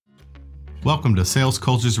Welcome to Sales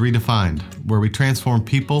Cultures Redefined, where we transform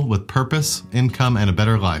people with purpose, income, and a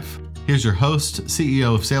better life. Here's your host,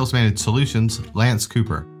 CEO of Sales Managed Solutions, Lance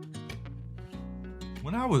Cooper.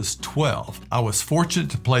 When I was 12, I was fortunate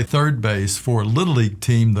to play third base for a Little League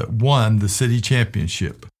team that won the city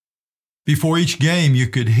championship. Before each game, you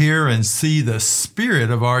could hear and see the spirit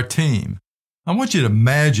of our team. I want you to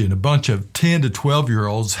imagine a bunch of 10 to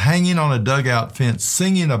 12-year-olds hanging on a dugout fence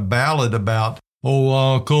singing a ballad about,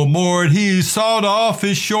 "Oh, Uncle Mort, he sawed off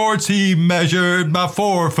his shorts, he measured by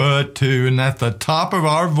 4'2", and at the top of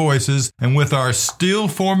our voices and with our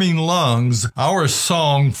steel-forming lungs, our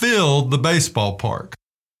song filled the baseball park.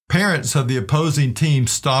 Parents of the opposing team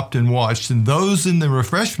stopped and watched, and those in the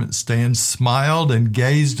refreshment stand smiled and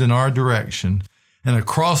gazed in our direction. And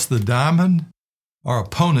across the diamond, our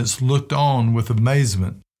opponents looked on with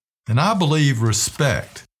amazement, and I believe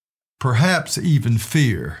respect, perhaps even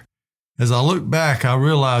fear. As I look back, I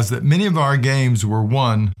realize that many of our games were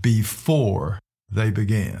won before they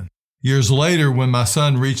began. Years later, when my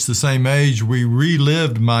son reached the same age, we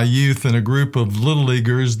relived my youth in a group of Little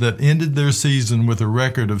Leaguers that ended their season with a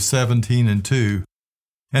record of 17-2.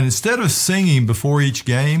 And instead of singing before each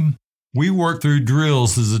game, we worked through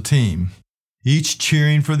drills as a team, each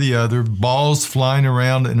cheering for the other, balls flying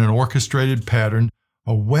around in an orchestrated pattern,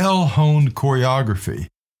 a well-honed choreography.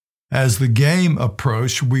 As the game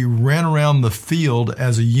approached, we ran around the field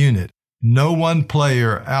as a unit, no one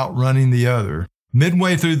player outrunning the other.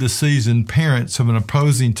 Midway through the season, parents of an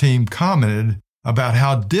opposing team commented about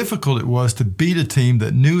how difficult it was to beat a team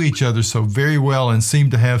that knew each other so very well and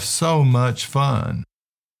seemed to have so much fun.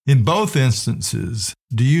 In both instances,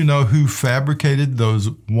 do you know who fabricated those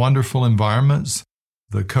wonderful environments?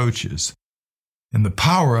 The coaches. And the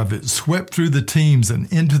power of it swept through the teams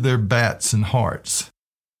and into their bats and hearts.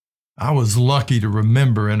 I was lucky to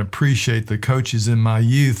remember and appreciate the coaches in my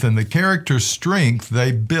youth and the character strength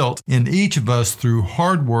they built in each of us through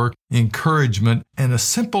hard work, encouragement, and a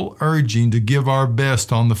simple urging to give our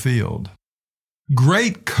best on the field.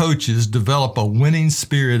 Great coaches develop a winning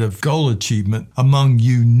spirit of goal achievement among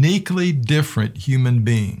uniquely different human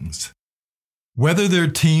beings. Whether their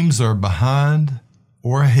teams are behind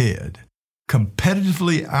or ahead,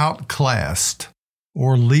 competitively outclassed,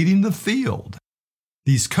 or leading the field,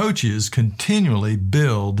 these coaches continually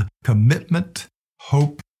build commitment,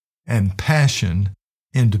 hope, and passion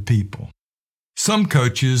into people. Some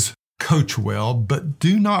coaches coach well, but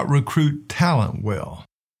do not recruit talent well.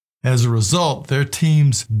 As a result, their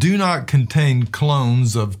teams do not contain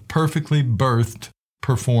clones of perfectly birthed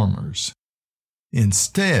performers.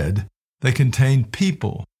 Instead, they contain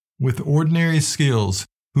people with ordinary skills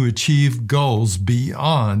who achieve goals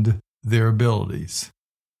beyond their abilities.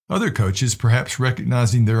 Other coaches, perhaps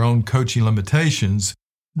recognizing their own coaching limitations,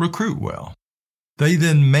 recruit well. They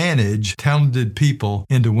then manage talented people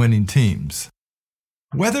into winning teams.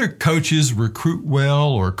 Whether coaches recruit well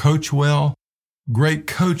or coach well, great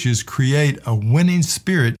coaches create a winning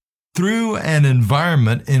spirit through an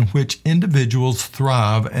environment in which individuals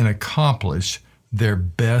thrive and accomplish their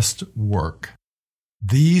best work.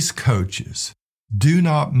 These coaches do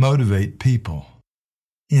not motivate people.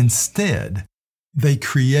 Instead, they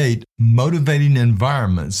create motivating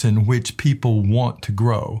environments in which people want to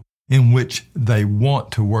grow, in which they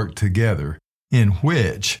want to work together, in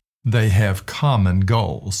which they have common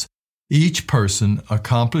goals. Each person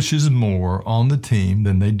accomplishes more on the team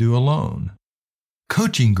than they do alone.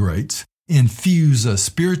 Coaching greats infuse a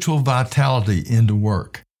spiritual vitality into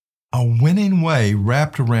work, a winning way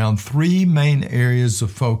wrapped around three main areas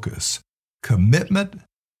of focus: commitment,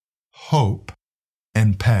 hope,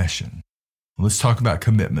 and passion. Let's talk about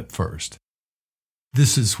commitment first.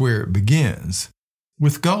 This is where it begins,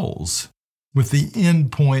 with goals, with the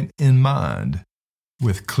end point in mind,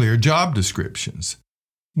 with clear job descriptions,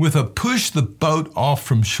 with a push the boat off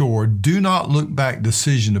from shore, do not look back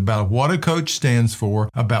decision about what a coach stands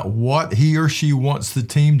for, about what he or she wants the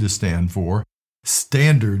team to stand for.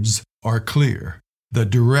 Standards are clear. The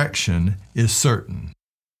direction is certain.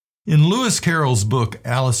 In Lewis Carroll's book,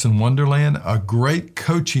 Alice in Wonderland, a great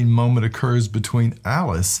coaching moment occurs between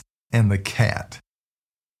Alice and the cat.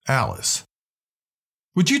 Alice: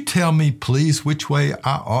 "Would you tell me, please, which way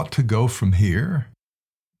I ought to go from here?"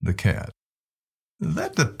 The cat: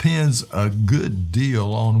 "That depends a good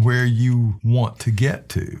deal on where you want to get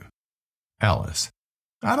to." Alice: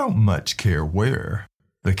 "I don't much care where."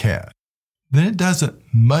 The cat: "Then it doesn't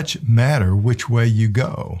much matter which way you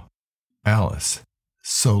go." Alice: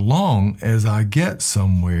 "So long as I get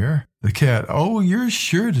somewhere." The cat: "Oh, you're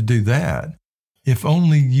sure to do that, if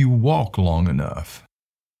only you walk long enough."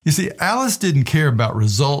 You see, Alice didn't care about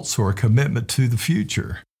results or a commitment to the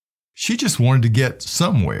future. She just wanted to get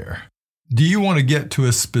somewhere. Do you want to get to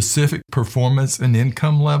a specific performance and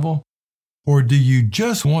income level? Or do you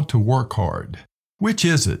just want to work hard? Which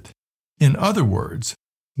is it? In other words,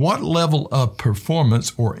 what level of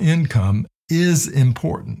performance or income is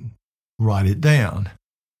important? Write it down.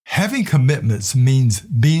 Having commitments means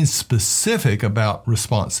being specific about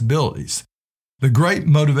responsibilities. The great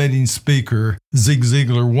motivating speaker Zig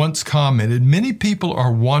Ziglar once commented, "Many people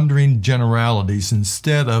are wandering generalities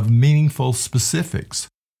instead of meaningful specifics."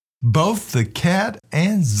 Both the cat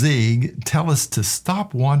and Zig tell us to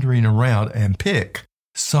stop wandering around and pick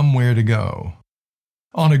somewhere to go.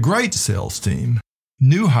 On a great sales team,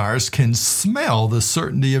 new hires can smell the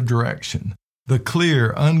certainty of direction, the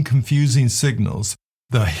clear, unconfusing signals,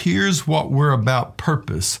 the "here's what we're about"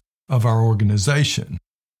 purpose of our organization.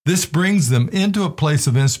 This brings them into a place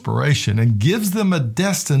of inspiration and gives them a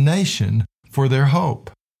destination for their hope.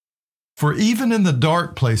 For even in the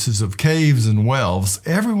dark places of caves and wells,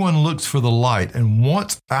 everyone looks for the light and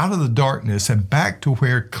wants out of the darkness and back to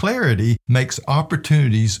where clarity makes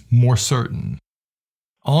opportunities more certain.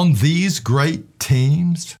 On these great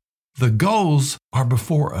teams, the goals are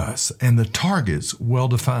before us and the targets well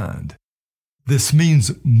defined. This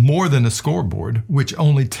means more than a scoreboard, which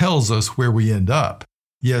only tells us where we end up.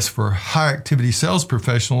 Yes, for high-activity sales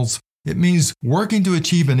professionals, it means working to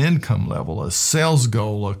achieve an income level, a sales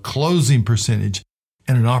goal, a closing percentage,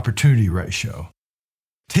 and an opportunity ratio.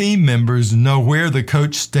 Team members know where the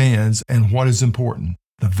coach stands and what is important.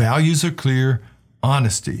 The values are clear: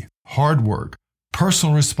 honesty, hard work,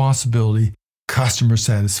 personal responsibility, customer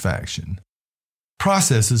satisfaction.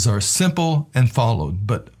 Processes are simple and followed,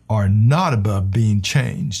 but are not above being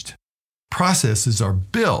changed. Processes are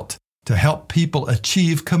built to help people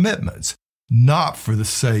achieve commitments, not for the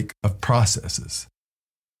sake of processes.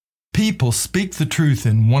 People speak the truth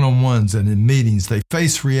in one-on-ones and in meetings. They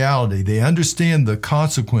face reality. They understand the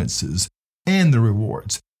consequences and the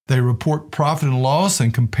rewards. They report profit and loss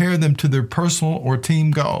and compare them to their personal or team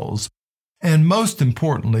goals. And most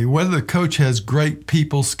importantly, whether the coach has great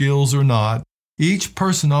people skills or not, each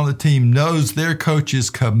person on the team knows their coach is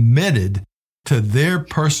committed to their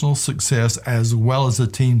personal success as well as the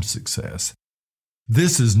team's success.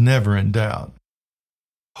 This is never in doubt.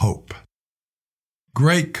 Hope.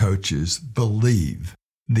 Great coaches believe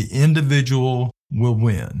the individual will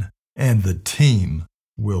win and the team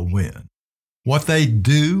will win. What they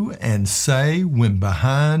do and say when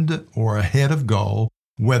behind or ahead of goal,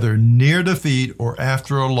 whether near defeat or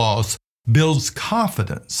after a loss, builds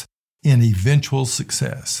confidence in eventual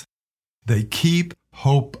success. They keep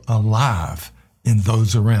hope alive in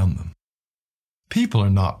those around them. People are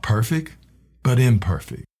not perfect, but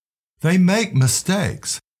imperfect. They make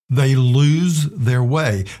mistakes. They lose their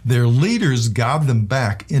way. Their leaders guide them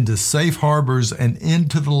back into safe harbors and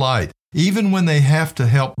into the light. Even when they have to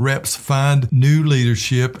help reps find new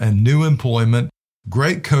leadership and new employment,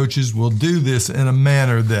 great coaches will do this in a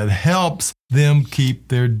manner that helps them keep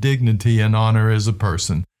their dignity and honor as a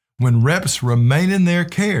person. When reps remain in their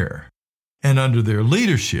care and under their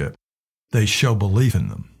leadership, they show belief in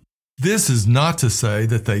them. This is not to say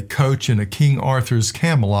that they coach in a King Arthur's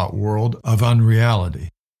Camelot world of unreality.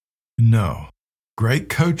 No, great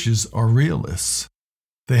coaches are realists.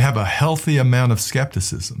 They have a healthy amount of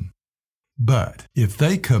skepticism. But if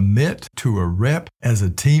they commit to a rep as a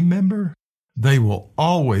team member, they will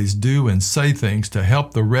always do and say things to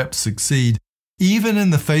help the rep succeed, even in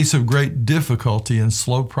the face of great difficulty and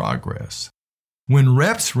slow progress. When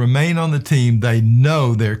reps remain on the team, they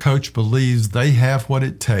know their coach believes they have what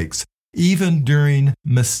it takes, even during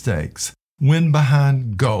mistakes, when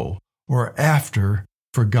behind goal, or after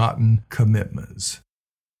forgotten commitments.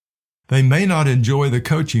 They may not enjoy the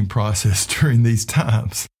coaching process during these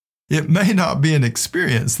times. It may not be an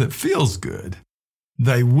experience that feels good.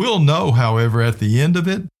 They will know, however, at the end of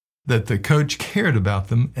it, that the coach cared about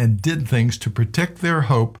them and did things to protect their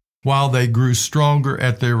hope while they grew stronger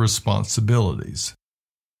at their responsibilities.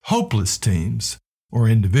 Hopeless teams, or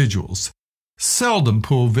individuals, seldom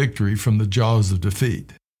pull victory from the jaws of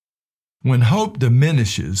defeat. When hope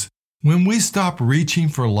diminishes, when we stop reaching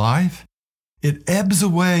for life, it ebbs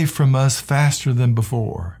away from us faster than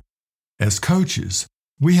before. As coaches,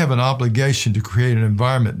 we have an obligation to create an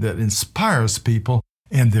environment that inspires people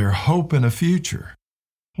and their hope in a future.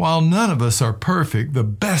 While none of us are perfect, the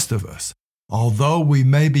best of us, although we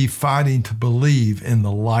may be fighting to believe in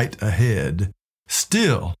the light ahead,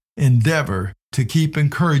 still endeavor to keep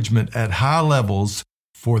encouragement at high levels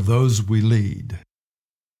for those we lead.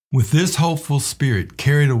 With this hopeful spirit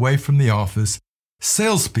carried away from the office,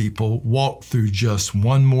 salespeople walk through just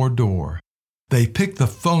one more door. They pick the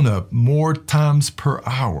phone up more times per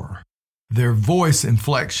hour. Their voice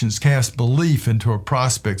inflections cast belief into a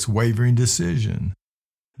prospect's wavering decision.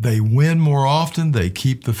 They win more often, they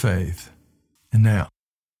keep the faith. And now,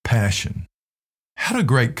 passion. How do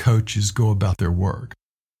great coaches go about their work?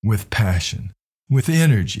 With passion, with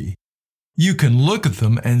energy. You can look at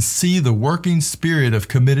them and see the working spirit of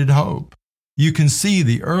committed hope. You can see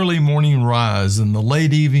the early morning rise and the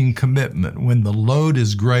late evening commitment when the load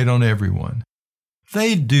is great on everyone.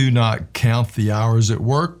 They do not count the hours at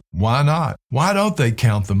work. Why not? Why don't they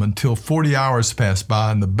count them until 40 hours pass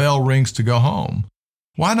by and the bell rings to go home?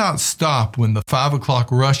 Why not stop when the 5 o'clock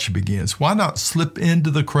rush begins? Why not slip into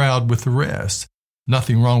the crowd with the rest?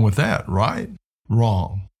 Nothing wrong with that, right?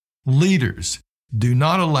 Wrong. Leaders do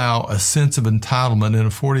not allow a sense of entitlement in a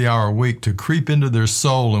 40-hour week to creep into their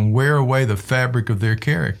soul and wear away the fabric of their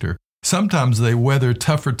character. Sometimes they weather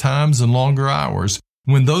tougher times and longer hours.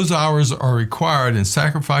 When those hours are required and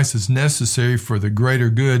sacrifices necessary for the greater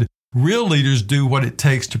good, real leaders do what it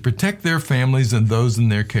takes to protect their families and those in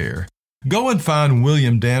their care. Go and find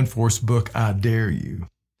William Danforth's book, I Dare You.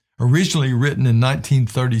 Originally written in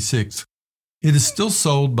 1936, it is still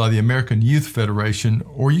sold by the American Youth Federation,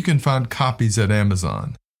 or you can find copies at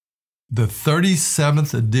Amazon. The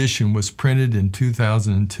 37th edition was printed in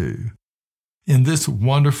 2002. In this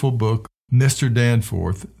wonderful book, Mr.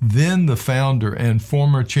 Danforth, then the founder and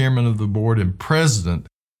former chairman of the board and president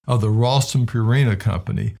of the Ralston Purina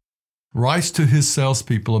Company, writes to his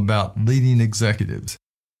salespeople about leading executives.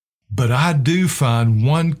 But I do find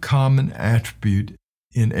one common attribute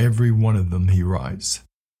in every one of them, he writes.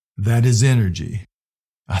 That is energy.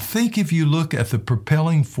 I think if you look at the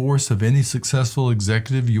propelling force of any successful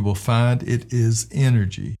executive, you will find it is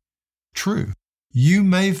energy. True. You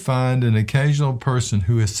may find an occasional person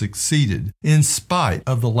who has succeeded in spite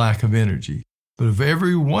of the lack of energy, but of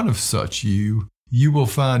every one of such you will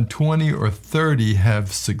find 20 or 30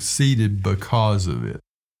 have succeeded because of it.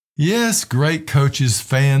 Yes, great coaches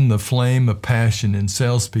fan the flame of passion in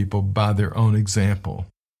salespeople by their own example.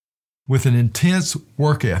 With an intense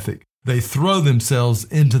work ethic, they throw themselves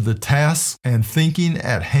into the tasks and thinking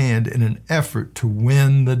at hand in an effort to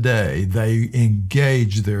win the day. They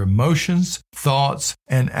engage their emotions, thoughts,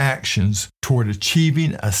 and actions toward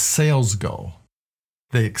achieving a sales goal.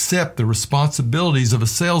 They accept the responsibilities of a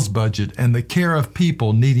sales budget and the care of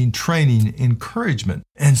people needing training, encouragement,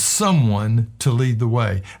 and someone to lead the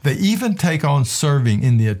way. They even take on serving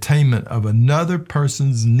in the attainment of another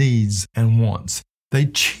person's needs and wants. They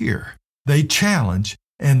cheer, they challenge,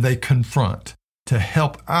 and they confront to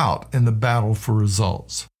help out in the battle for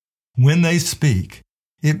results. When they speak,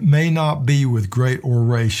 it may not be with great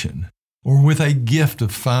oration or with a gift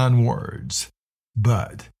of fine words,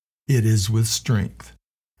 but it is with strength,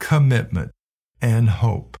 commitment, and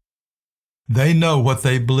hope. They know what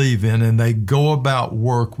they believe in, and they go about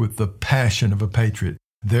work with the passion of a patriot.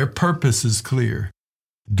 Their purpose is clear.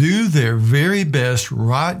 Do their very best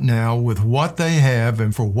right now with what they have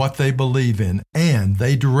and for what they believe in, and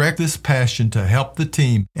they direct this passion to help the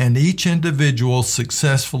team and each individual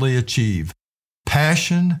successfully achieve.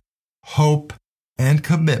 Passion, hope, and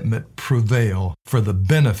commitment prevail for the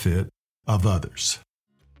benefit of others.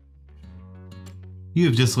 You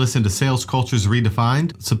have just listened to Sales Cultures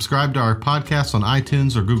Redefined. Subscribe to our podcast on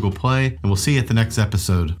iTunes or Google Play, and we'll see you at the next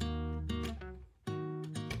episode.